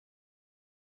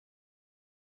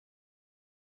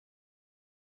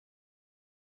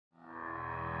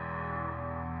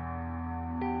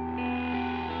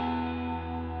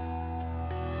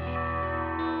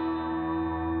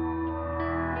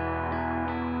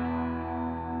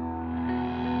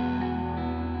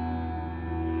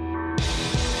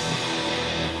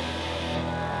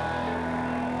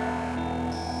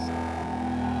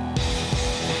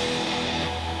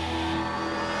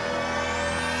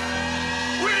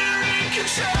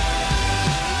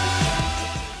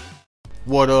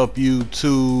What up,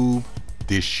 YouTube?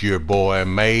 This your boy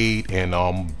AHMED, and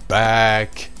I'm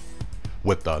back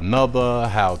with another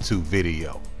how-to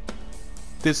video.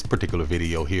 This particular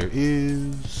video here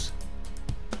is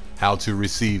how to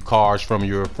receive cars from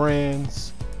your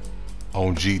friends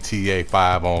on GTA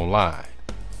 5 online.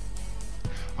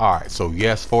 Alright, so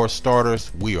yes, for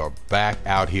starters, we are back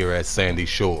out here at Sandy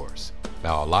Shores.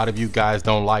 Now, a lot of you guys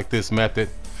don't like this method,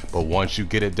 but once you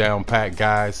get it down pat,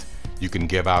 guys, you can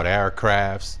give out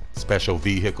aircrafts, special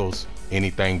vehicles,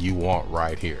 anything you want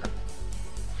right here.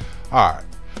 Alright,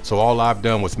 so all I've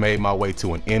done was made my way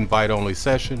to an invite-only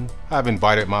session. I've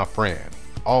invited my friend.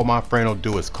 All my friend will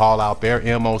do is call out their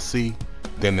MOC,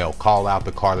 then they'll call out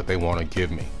the car that they want to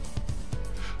give me.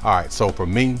 Alright, so for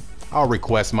me, I'll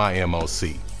request my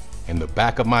MOC. In the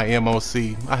back of my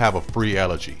MOC, I have a free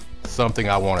elegy, something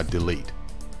I want to delete.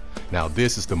 Now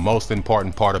this is the most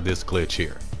important part of this glitch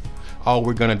here. All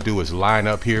we're gonna do is line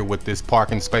up here with this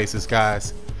parking spaces,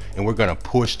 guys, and we're gonna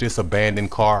push this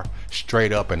abandoned car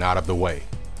straight up and out of the way.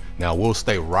 Now we'll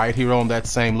stay right here on that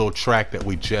same little track that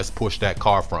we just pushed that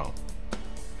car from.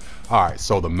 Alright,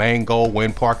 so the main goal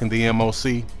when parking the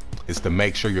MOC is to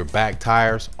make sure your back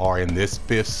tires are in this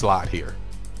 5th slot here.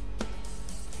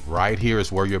 Right here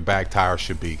is where your back tires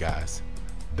should be, guys.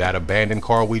 That abandoned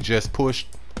car we just pushed,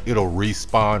 it'll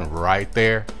respawn right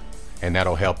there, and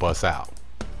that'll help us out.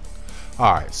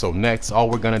 Alright, so next all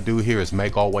we're gonna do here is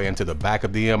make our way into the back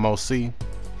of the MOC,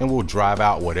 and we'll drive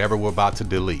out whatever we're about to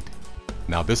delete.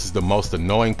 Now this is the most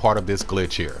annoying part of this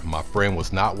glitch here. My friend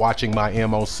was not watching my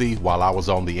MOC while I was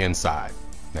on the inside.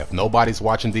 Now if nobody's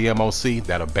watching the MOC,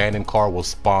 that abandoned car will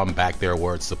spawn back there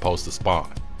where it's supposed to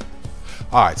spawn.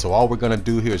 Alright, so all we're gonna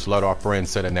do here is let our friend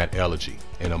sit in that elegy.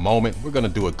 In a moment, we're gonna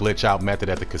do a glitch out method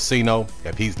at the casino.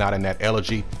 If he's not in that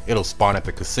elegy, it'll spawn at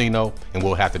the casino and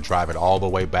we'll have to drive it all the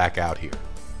way back out here.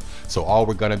 So all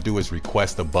we're gonna do is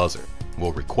request a buzzer.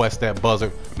 We'll request that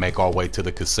buzzer, make our way to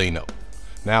the casino.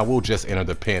 Now we'll just enter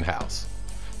the penthouse.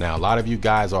 Now a lot of you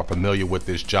guys are familiar with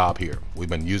this job here. We've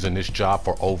been using this job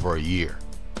for over a year.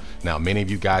 Now many of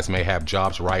you guys may have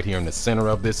jobs right here in the center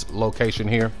of this location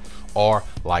here, or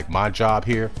like my job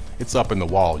here, it's up in the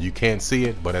wall. You can't see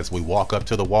it, but as we walk up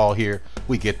to the wall here,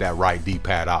 we get that right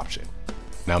D-pad option.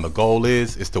 Now the goal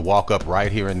is to walk up right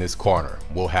here in this corner.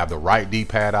 We'll have the right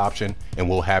D-pad option, and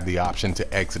we'll have the option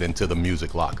to exit into the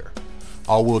music locker.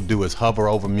 All we'll do is hover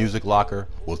over music locker,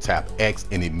 we'll tap X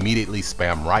and immediately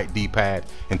spam right D-pad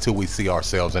until we see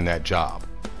ourselves in that job.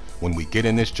 When we get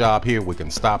in this job here, we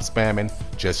can stop spamming,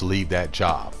 just leave that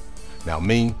job. Now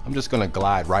me, I'm just gonna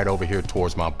glide right over here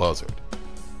towards my buzzard.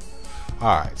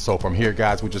 Alright, so from here,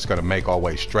 guys, we're just gonna make our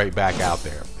way straight back out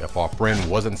there. If our friend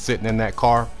wasn't sitting in that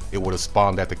car, it would have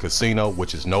spawned at the casino,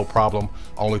 which is no problem.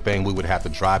 Only thing, we would have to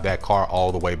drive that car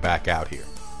all the way back out here.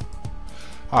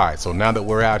 Alright, so now that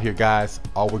we're out here, guys,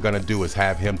 all we're gonna do is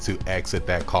have him to exit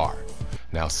that car.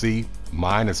 Now see,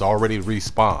 mine is already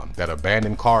respawned. That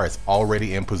abandoned car is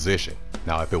already in position.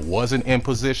 Now if it wasn't in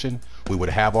position, we would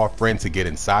have our friend to get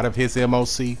inside of his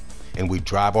MOC, and we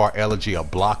drive our elegy a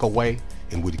block away,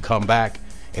 and we'd come back,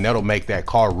 and that'll make that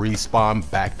car respawn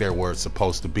back there where it's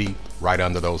supposed to be, right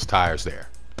under those tires there.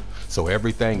 So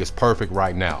everything is perfect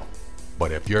right now.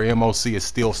 But if your MOC is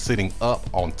still sitting up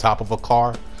on top of a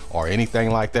car or anything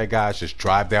like that, guys, just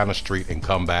drive down the street and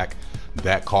come back.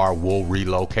 That car will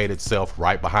relocate itself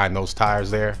right behind those tires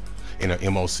there, and the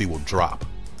MOC will drop.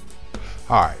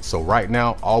 Alright, so right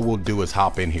now all we'll do is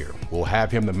hop in here. We'll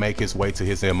have him to make his way to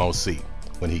his MOC.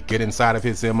 When he get inside of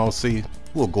his MOC,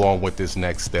 we'll go on with this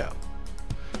next step.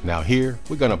 Now here,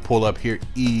 we're gonna pull up here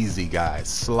easy, guys,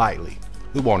 slightly.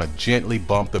 We wanna gently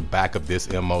bump the back of this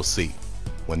MOC.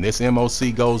 When this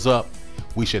MOC goes up,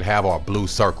 we should have our blue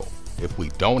circle. If we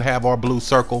don't have our blue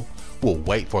circle, we'll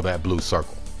wait for that blue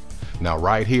circle. Now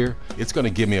right here, it's gonna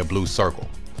give me a blue circle.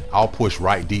 I'll push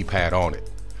right D-pad on it.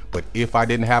 But if I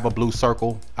didn't have a blue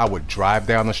circle, I would drive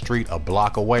down the street a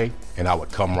block away and I would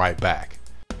come right back.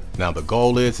 Now the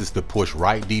goal is to push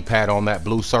right D-pad on that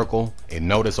blue circle, and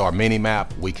notice our mini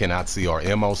map, we cannot see our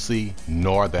MOC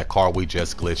nor that car we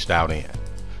just glitched out in.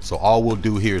 So all we'll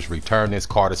do here is return this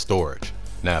car to storage.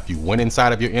 Now if you went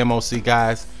inside of your MOC,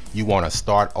 guys, you want to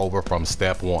start over from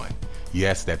step 1.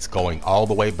 Yes, that's going all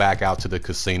the way back out to the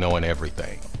casino and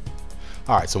everything.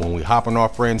 Alright, so when we hop in our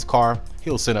friend's car,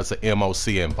 he'll send us an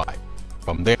MOC invite.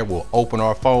 From there, we'll open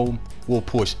our phone, we'll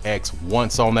push X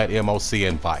once on that MOC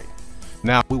invite.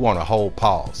 Now we want to hold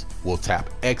pause. We'll tap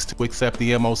X to accept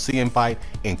the MOC invite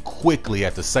and quickly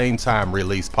at the same time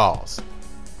release pause.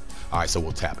 Alright, so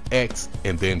we'll tap X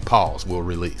and then pause, we'll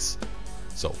release.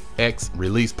 So X,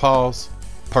 release pause,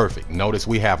 Perfect. Notice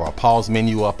we have our pause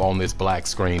menu up on this black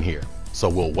screen here. So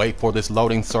we'll wait for this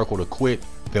loading circle to quit,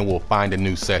 then we'll find a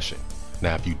new session.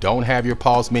 Now, if you don't have your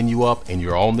pause menu up and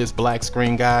you're on this black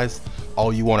screen, guys,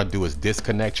 all you want to do is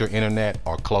disconnect your internet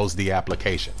or close the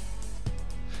application.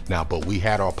 Now, but we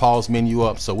had our pause menu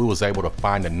up, so we was able to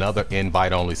find another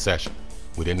invite only session.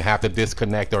 We didn't have to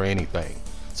disconnect or anything,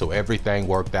 so everything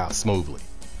worked out smoothly.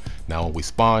 Now, when we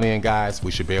spawn in, guys,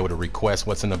 we should be able to request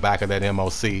what's in the back of that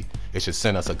MOC. It should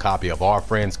send us a copy of our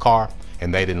friend's car,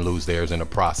 and they didn't lose theirs in the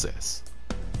process.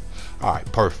 All right,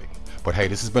 perfect. But hey,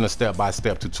 this has been a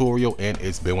step-by-step tutorial, and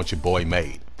it's been with your boy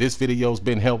Made. This video's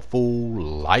been helpful.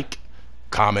 Like,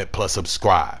 comment, plus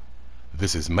subscribe.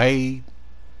 This is Made,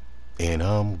 and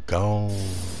I'm gone.